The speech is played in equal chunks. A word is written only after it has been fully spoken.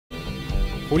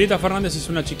Julieta Fernández es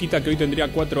una chiquita que hoy tendría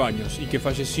 4 años y que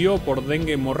falleció por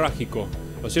dengue hemorrágico.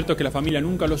 Lo cierto es que la familia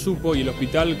nunca lo supo y el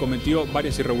hospital cometió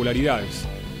varias irregularidades.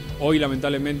 Hoy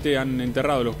lamentablemente han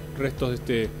enterrado los restos de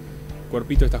este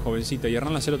cuerpito de esta jovencita y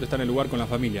Hernán Lacerote está en el lugar con la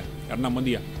familia. Hernán, buen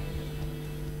día.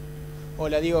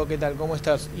 Hola Diego, ¿qué tal? ¿Cómo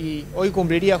estás? Y hoy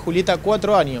cumpliría Julieta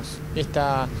 4 años,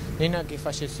 esta nena que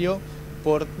falleció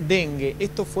por dengue.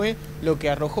 Esto fue lo que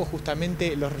arrojó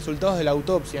justamente los resultados de la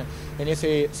autopsia en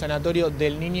ese sanatorio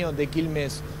del niño de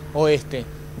Quilmes Oeste,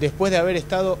 después de haber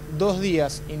estado 2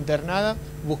 días internada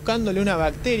buscándole una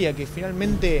bacteria que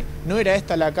finalmente no era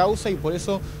esta la causa y por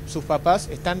eso sus papás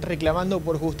están reclamando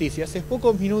por justicia. Hace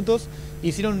pocos minutos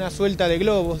hicieron una suelta de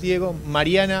globos, Diego,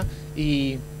 Mariana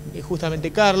y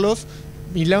justamente Carlos,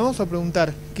 y le vamos a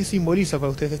preguntar qué simboliza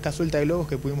para ustedes esta suelta de globos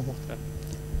que pudimos mostrar.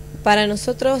 Para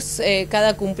nosotros,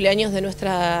 cada cumpleaños de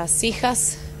nuestras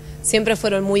hijas siempre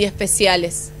fueron muy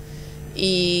especiales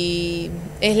y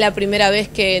es la primera vez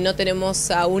que no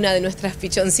tenemos a una de nuestras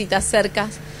pichoncitas cerca.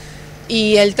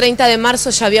 Y el 30 de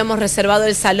marzo ya habíamos reservado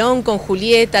el salón con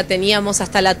Julieta, teníamos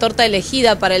hasta la torta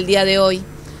elegida para el día de hoy.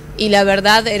 Y la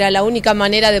verdad era la única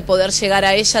manera de poder llegar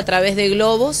a ella a través de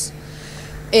globos.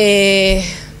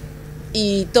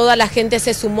 Y toda la gente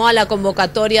se sumó a la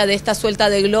convocatoria de esta suelta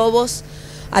de globos,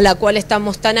 a la cual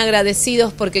estamos tan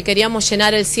agradecidos porque queríamos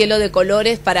llenar el cielo de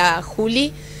colores para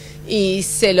Juli y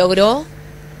se logró.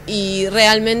 Y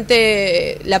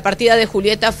realmente la partida de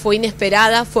Julieta fue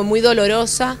inesperada, fue muy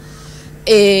dolorosa.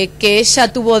 Que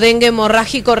ella tuvo dengue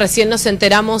hemorrágico recién nos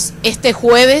enteramos este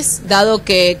jueves, dado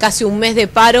que casi un mes de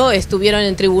paro estuvieron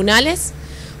en tribunales,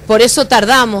 por eso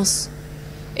tardamos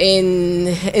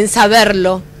en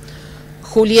saberlo.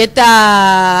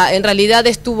 Julieta en realidad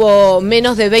estuvo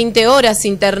menos de 20 horas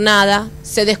internada,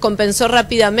 se descompensó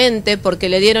rápidamente porque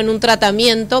le dieron un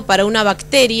tratamiento para una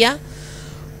bacteria,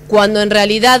 cuando en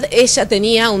realidad ella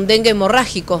tenía un dengue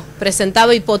hemorrágico,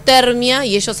 presentaba hipotermia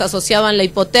y ellos asociaban la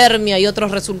hipotermia y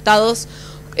otros resultados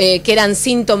que eran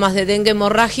síntomas de dengue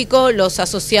hemorrágico, los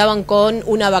asociaban con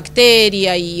una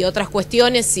bacteria y otras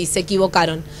cuestiones y se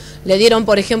equivocaron. Le dieron,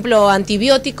 por ejemplo,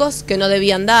 antibióticos que no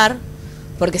debían dar,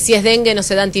 porque si es dengue no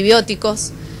se da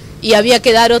antibióticos, y había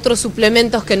que dar otros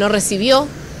suplementos que no recibió.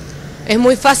 Es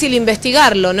muy fácil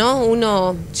investigarlo,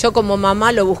 ¿no? Yo como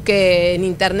mamá lo busqué en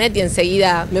internet y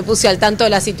enseguida me puse al tanto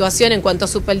de la situación en cuanto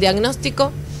supe el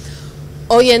diagnóstico.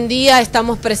 Hoy en día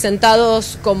estamos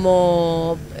presentados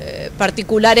como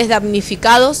particulares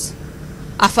damnificados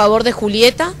a favor de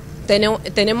Julieta.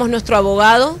 Tenemos nuestro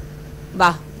abogado,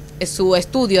 es su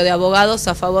estudio de abogados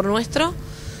a favor nuestro.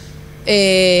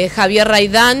 Javier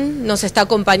Raidán nos está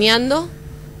acompañando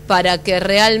para que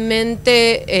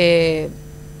realmente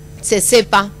se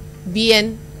sepa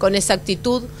bien, con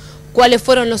exactitud, cuáles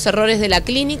fueron los errores de la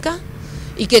clínica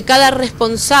y que cada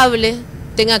responsable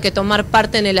tenga que tomar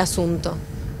parte en el asunto,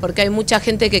 porque hay mucha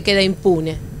gente que queda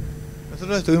impune.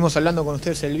 Nosotros estuvimos hablando con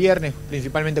ustedes el viernes,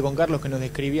 principalmente con Carlos, que nos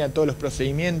describía todos los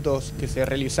procedimientos que se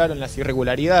realizaron, las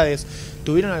irregularidades.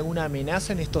 ¿Tuvieron alguna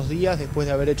amenaza en estos días después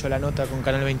de haber hecho la nota con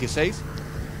Canal 26?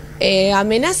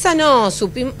 Amenaza no,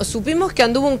 supimos que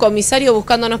anduvo un comisario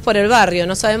buscándonos por el barrio,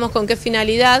 no sabemos con qué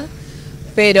finalidad,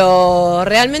 pero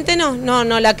realmente no,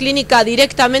 la clínica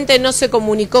directamente no se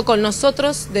comunicó con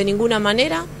nosotros de ninguna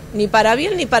manera, ni para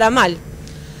bien ni para mal.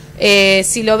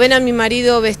 Si lo ven a mi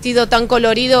marido vestido tan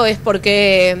colorido es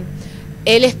porque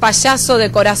él es payaso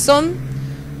de corazón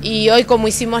y hoy, como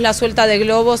hicimos la suelta de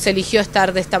globos, eligió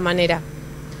estar de esta manera,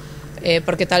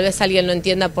 porque tal vez alguien no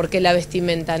entienda por qué la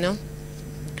vestimenta, ¿no?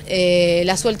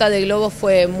 La suelta de globos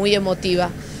fue muy emotiva,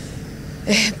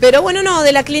 pero bueno, no,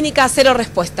 de la clínica cero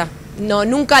respuesta. No,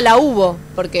 nunca la hubo,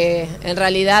 porque en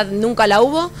realidad nunca la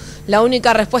hubo. La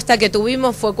única respuesta que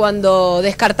tuvimos fue cuando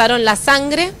descartaron la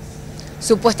sangre,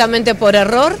 supuestamente por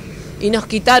error, y nos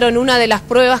quitaron una de las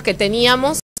pruebas que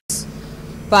teníamos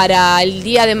para el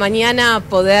día de mañana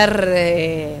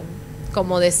poder,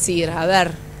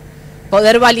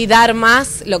 poder validar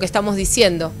más lo que estamos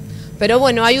diciendo. Pero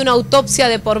bueno, hay una autopsia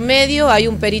de por medio, hay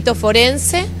un perito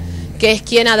forense, que es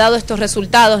quien ha dado estos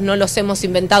resultados, no los hemos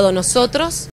inventado nosotros.